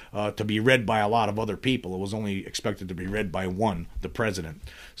expected to be read by a lot of other people. It was only expected to be read by one, the president.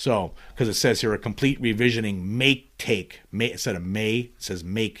 So, because it says here, a complete revisioning may take, instead of may, it says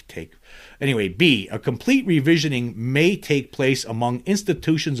make take. Anyway, B, a complete revisioning may take place among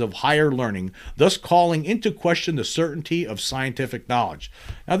institutions of higher learning, thus calling into question the certainty of scientific knowledge.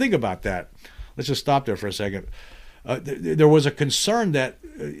 Now think about that. Let's just stop there for a second. There was a concern that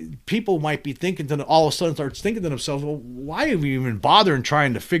people might be thinking all of a sudden starts thinking to themselves, well, why are we even bothering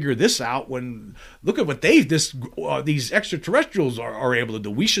trying to figure this out when look at what these extraterrestrials are able to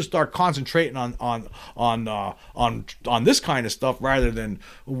do? We should start concentrating on this kind of stuff rather than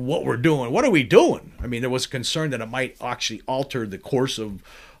what we're doing. What are we doing? I mean, there was concern that it might actually alter the course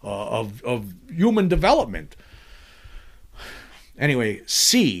of human development. Anyway,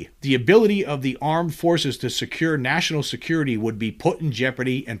 C, the ability of the armed forces to secure national security would be put in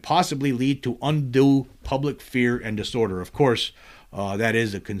jeopardy and possibly lead to undue public fear and disorder. Of course, that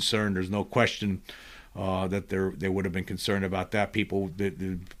is a concern. There's no question that they would have been concerned about that. People,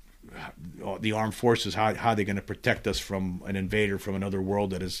 the armed forces, how are they going to protect us from an invader from another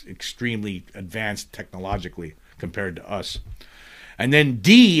world that is extremely advanced technologically compared to us? And then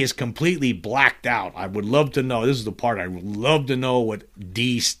D is completely blacked out. I would love to know. This is the part I would love to know what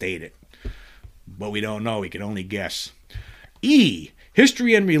D stated. But we don't know. We can only guess. E,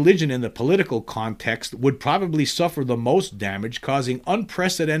 history and religion in the political context would probably suffer the most damage, causing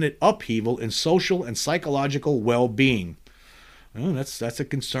unprecedented upheaval in social and psychological well-being. Well, that's a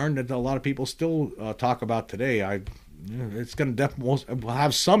concern that a lot of people still talk about today. It's going to definitely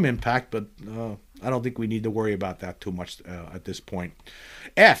have some impact, but I don't think we need to worry about that too much at this point.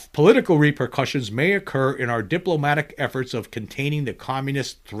 F, political repercussions may occur in our diplomatic efforts of containing the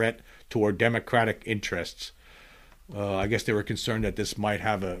communist threat to our democratic interests. I guess they were concerned that this might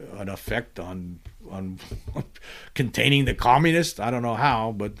have an effect on containing the communists. I don't know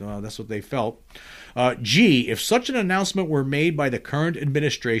how, but that's what they felt. G, if such an announcement were made by the current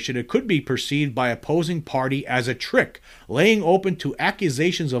administration, it could be perceived by opposing party as a trick, laying open to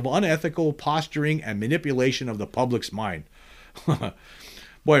accusations of unethical posturing and manipulation of the public's mind.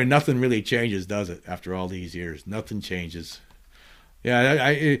 Boy, nothing really changes, does it, after all these years? Nothing changes.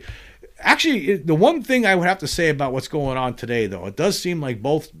 Yeah, actually, the one thing I would have to say about what's going on today, though, it does seem like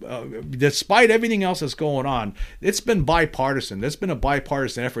both, despite everything else that's going on, it's been bipartisan. There's been a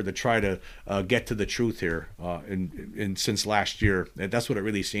bipartisan effort to try to get to the truth here since last year. That's what it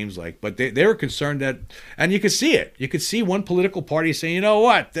really seems like. But they were concerned that, and you could see it. You could see one political party saying, you know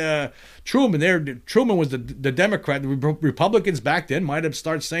what, Truman was the Democrat. The Republicans back then might have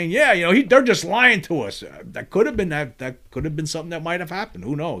started saying, yeah, they're just lying to us. That could have been something that might have happened.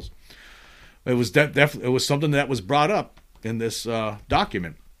 Who knows? It was definitely something that was brought up in this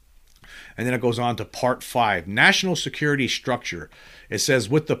document. And then it goes on to part 5, national security structure. It says,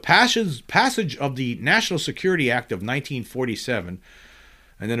 with the passage of the National Security Act of 1947,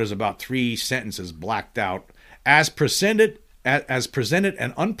 and then there's about 3 sentences blacked out, as presented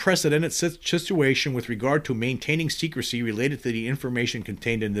an unprecedented situation with regard to maintaining secrecy related to the information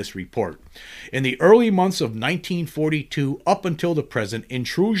contained in this report. In the early months of 1942 up until the present,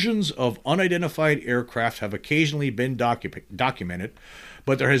 intrusions of unidentified aircraft have occasionally been documented,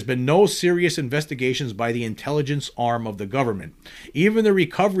 but there has been no serious investigations by the intelligence arm of the government. Even the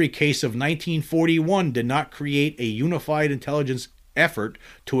recovery case of 1941 did not create a unified intelligence effort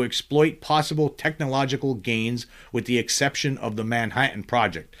to exploit possible technological gains, with the exception of the Manhattan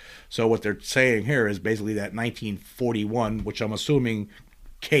Project. So what they're saying here is basically that 1941, which I'm assuming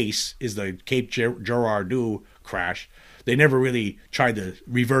case is the Cape Girardeau crash. They never really tried to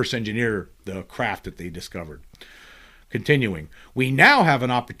reverse engineer the craft that they discovered. Continuing, we now have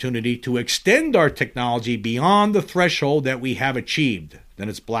an opportunity to extend our technology beyond the threshold that we have achieved. Then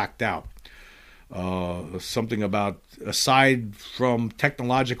it's blacked out. Something about, aside from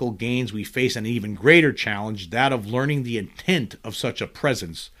technological gains, we face an even greater challenge, that of learning the intent of such a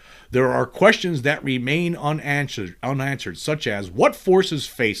presence. There are questions that remain unanswered, such as what forces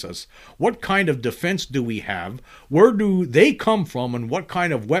face us, what kind of defense do we have, where do they come from, and what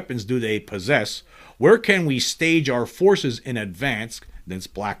kind of weapons do they possess, where can we stage our forces in advance, then it's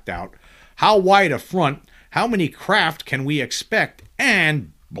blacked out, how wide a front, how many craft can we expect,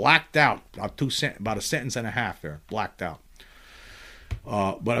 and blacked out, about a sentence and a half there, blacked out.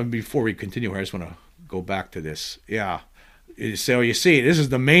 But before we continue here, I just want to go back to this. Yeah. So you see, this is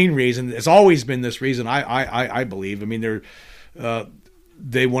the main reason. It's always been this reason, I believe. I mean,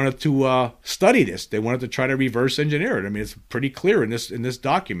 they wanted to study this. They wanted to try to reverse engineer it. I mean, it's pretty clear in this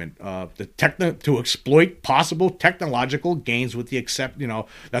document. To exploit possible technological gains with the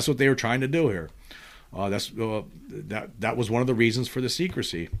that's what they were trying to do here. That was one of the reasons for the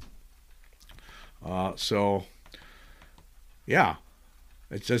secrecy. So, yeah.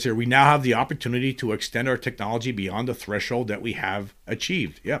 It says here, we now have the opportunity to extend our technology beyond the threshold that we have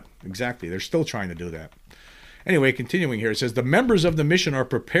achieved. Yep, exactly. They're still trying to do that. Anyway, continuing here, it says, the members of the mission are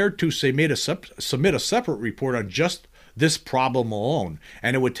prepared to submit a separate report on just this problem alone,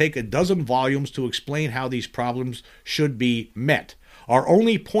 and it would take 12 volumes to explain how these problems should be met. Our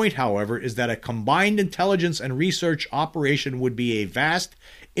only point, however, is that a combined intelligence and research operation would be a vast,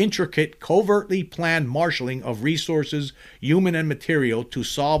 intricate, covertly planned marshaling of resources, human and material, to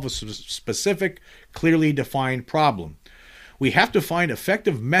solve a specific, clearly defined problem. We have to find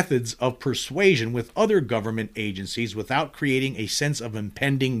effective methods of persuasion with other government agencies without creating a sense of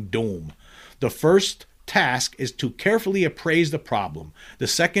impending doom. The first task is to carefully appraise the problem. The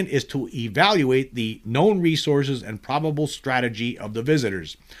second is to evaluate the known resources and probable strategy of the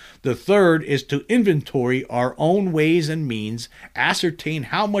visitors. The third is to inventory our own ways and means, ascertain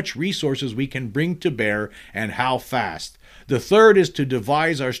how much resources we can bring to bear and how fast. The third is to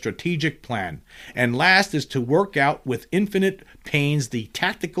devise our strategic plan. And last is to work out with infinite pains the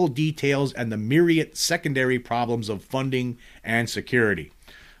tactical details and the myriad secondary problems of funding and security.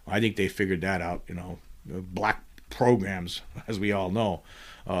 I think they figured that out, black programs, as we all know.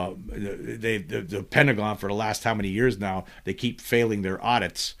 The Pentagon, for the last how many years now, they keep failing their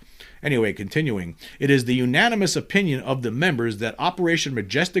audits. Anyway, continuing. It is the unanimous opinion of the members that Operation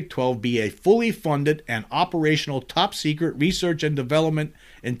Majestic 12 be a fully funded and operational top-secret research and development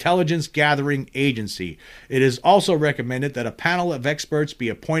intelligence gathering agency. It is also recommended that a panel of experts be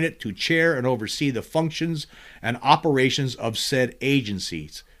appointed to chair and oversee the functions and operations of said agency.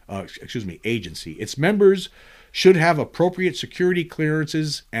 Its members should have appropriate security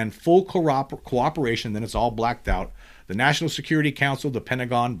clearances and full cooperation. Then it's all blacked out. The National Security Council, the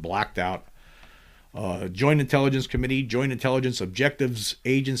Pentagon, blacked out. Joint Intelligence Committee, Joint Intelligence Objectives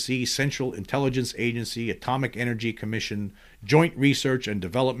Agency, Central Intelligence Agency, Atomic Energy Commission, Joint Research and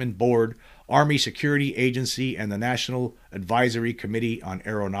Development Board, Army Security Agency, and the National Advisory Committee on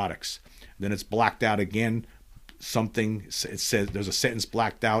Aeronautics. Then it's blacked out again. It says there's a sentence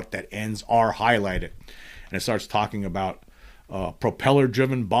blacked out that ends are highlighted. And it starts talking about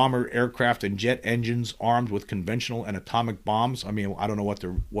propeller-driven bomber aircraft and jet engines armed with conventional and atomic bombs. I mean, I don't know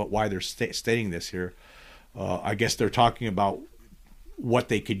why they're stating this here. I guess they're talking about what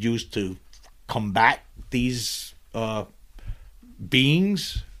they could use to combat these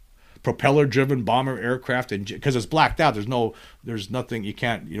beings. Propeller-driven bomber aircraft, and because it's blacked out, there's nothing you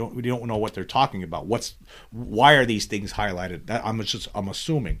don't know what they're talking about. Why are these things highlighted? I'm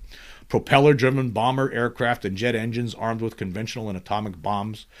assuming. Propeller-driven bomber aircraft and jet engines armed with conventional and atomic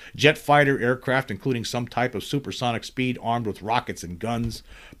bombs, jet fighter aircraft including some type of supersonic speed armed with rockets and guns,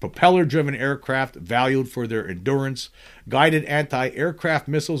 propeller-driven aircraft valued for their endurance, guided anti-aircraft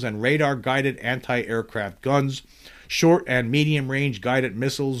missiles and radar-guided anti-aircraft guns, short and medium-range guided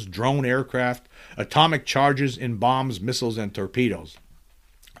missiles, drone aircraft, atomic charges in bombs, missiles, and torpedoes.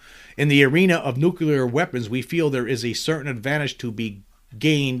 In the arena of nuclear weapons, we feel there is a certain advantage to be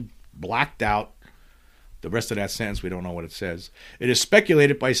gained, blacked out. The rest of that sentence, we don't know what it says. It is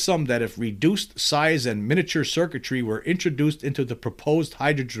speculated by some that if reduced size and miniature circuitry were introduced into the proposed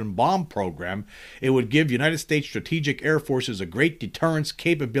hydrogen bomb program, it would give United States strategic air forces a great deterrence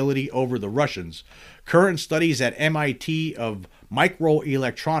capability over the Russians. Current studies at MIT of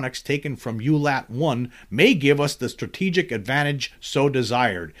microelectronics taken from ULAT-1 may give us the strategic advantage so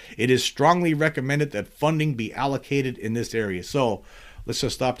desired. It is strongly recommended that funding be allocated in this area. So let's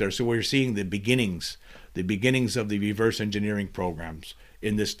just stop there. So we're seeing the beginnings of the reverse engineering programs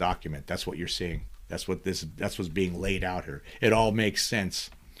in this document. That's what you're seeing. That's what's being laid out here. It all makes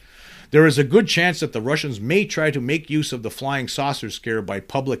sense. There is a good chance that the Russians may try to make use of the flying saucer scare by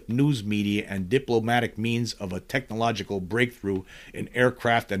public news media and diplomatic means of a technological breakthrough in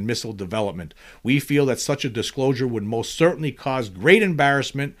aircraft and missile development. We feel that such a disclosure would most certainly cause great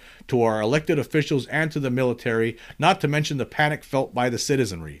embarrassment to our elected officials and to the military, not to mention the panic felt by the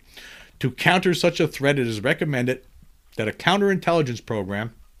citizenry. To counter such a threat, it is recommended that a counterintelligence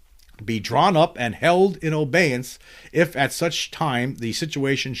program be drawn up and held in abeyance if at such time the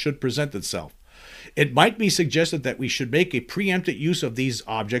situation should present itself. It might be suggested that we should make a preemptive use of these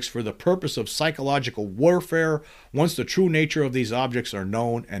objects for the purpose of psychological warfare once the true nature of these objects are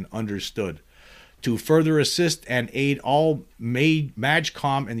known and understood. To further assist and aid all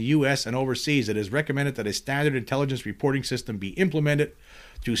MAGCOM in the U.S. and overseas, it is recommended that a standard intelligence reporting system be implemented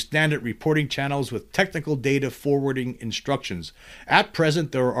through standard reporting channels with technical data forwarding instructions. At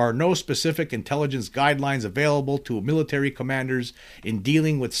present, there are no specific intelligence guidelines available to military commanders in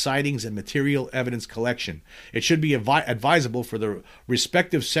dealing with sightings and material evidence collection. It should be advisable for the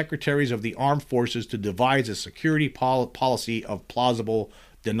respective secretaries of the armed forces to devise a security policy of plausible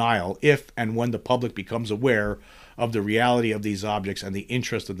denial if and when the public becomes aware of the reality of these objects and the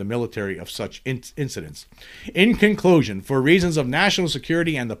interest of the military of such incidents. In conclusion, for reasons of national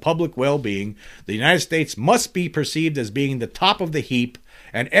security and the public well-being, the United States must be perceived as being the top of the heap,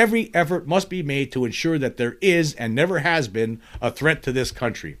 and every effort must be made to ensure that there is and never has been a threat to this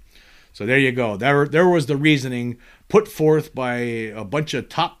country. So there you go. There was the reasoning put forth by a bunch of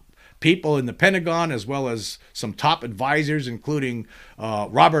top people in the Pentagon, as well as some top advisors, including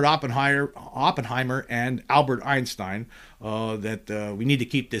Robert Oppenheimer and Albert Einstein, that we need to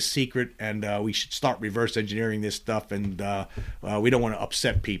keep this secret and we should start reverse engineering this stuff, and we don't want to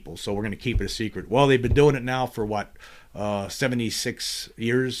upset people, so we're going to keep it a secret. Well, they've been doing it now for 76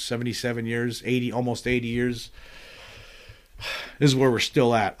 years, 77 years, 80, almost 80 years. This is where we're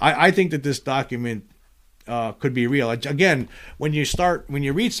still at. I think that this document could be real. Again, when you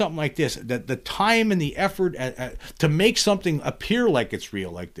read something like this, the time and the effort to make something appear like it's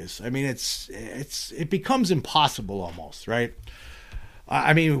real like this, I mean, it becomes impossible almost, right?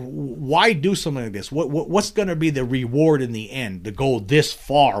 I mean, why do something like this? What's going to be the reward in the end to go this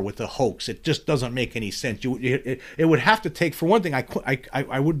far with the hoax? It just doesn't make any sense. It would have to take, for one thing,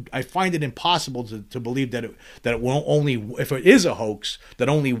 I find it impossible to believe that it will only, if it is a hoax, that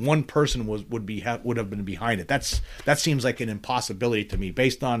only one person would have been behind it. That seems like an impossibility to me,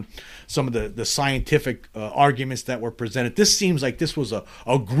 based on some of the scientific arguments that were presented. This seems like this was a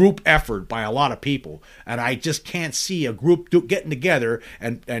group effort by a lot of people, and I just can't see a group getting together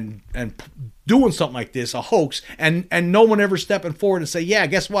and doing something like this, a hoax, and no one ever stepping forward and say, yeah,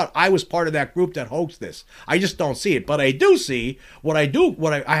 guess what? I was part of that group that hoaxed this. I just don't see it. But I do see what I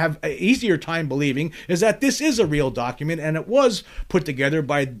have an easier time believing is that this is a real document, and it was put together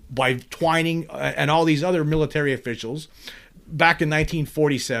by Twining and all these other military officials back in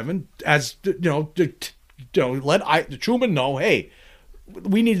 1947, as let Truman know, hey,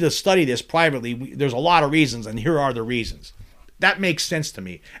 we need to study this privately. There's a lot of reasons, and here are the reasons. That makes sense to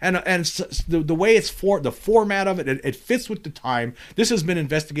me, and the way it's the format of it fits with the time. This has been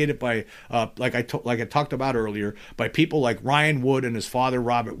investigated by, like I talked about earlier, by people like Ryan Wood and his father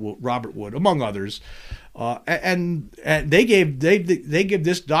Robert Wood, among others, and they give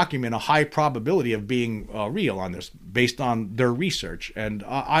this document a high probability of being real on this, based on their research, and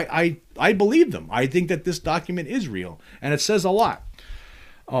I believe them. I think that this document is real, and it says a lot.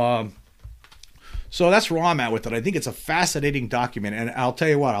 So that's where I'm at with it. I think it's a fascinating document, and I'll tell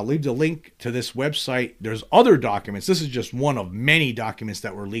you what, I'll leave the link to this website. There's other documents. This is just one of many documents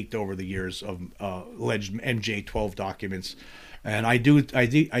that were leaked over the years of alleged MJ-12 documents, and I do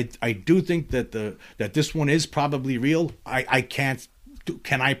think that this one is probably real. I can't.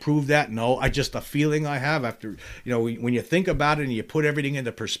 Can I prove that? No, I just a feeling I have after, when you think about it and you put everything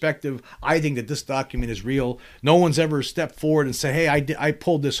into perspective, I think that this document is real. No one's ever stepped forward and said, hey, I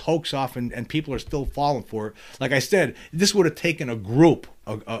pulled this hoax off, and people are still falling for it. Like I said, this would have taken a group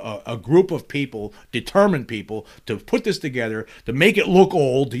of people, determined people, to put this together, to make it look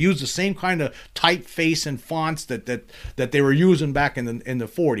old, to use the same kind of typeface and fonts that they were using back in the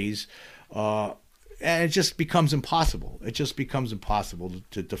 40s. And it just becomes impossible. It just becomes impossible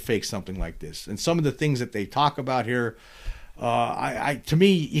to fake something like this. And some of the things that they talk about here, to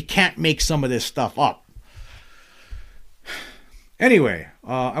me, you can't make some of this stuff up. Anyway,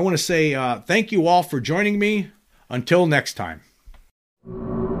 I want to say thank you all for joining me. Until next time.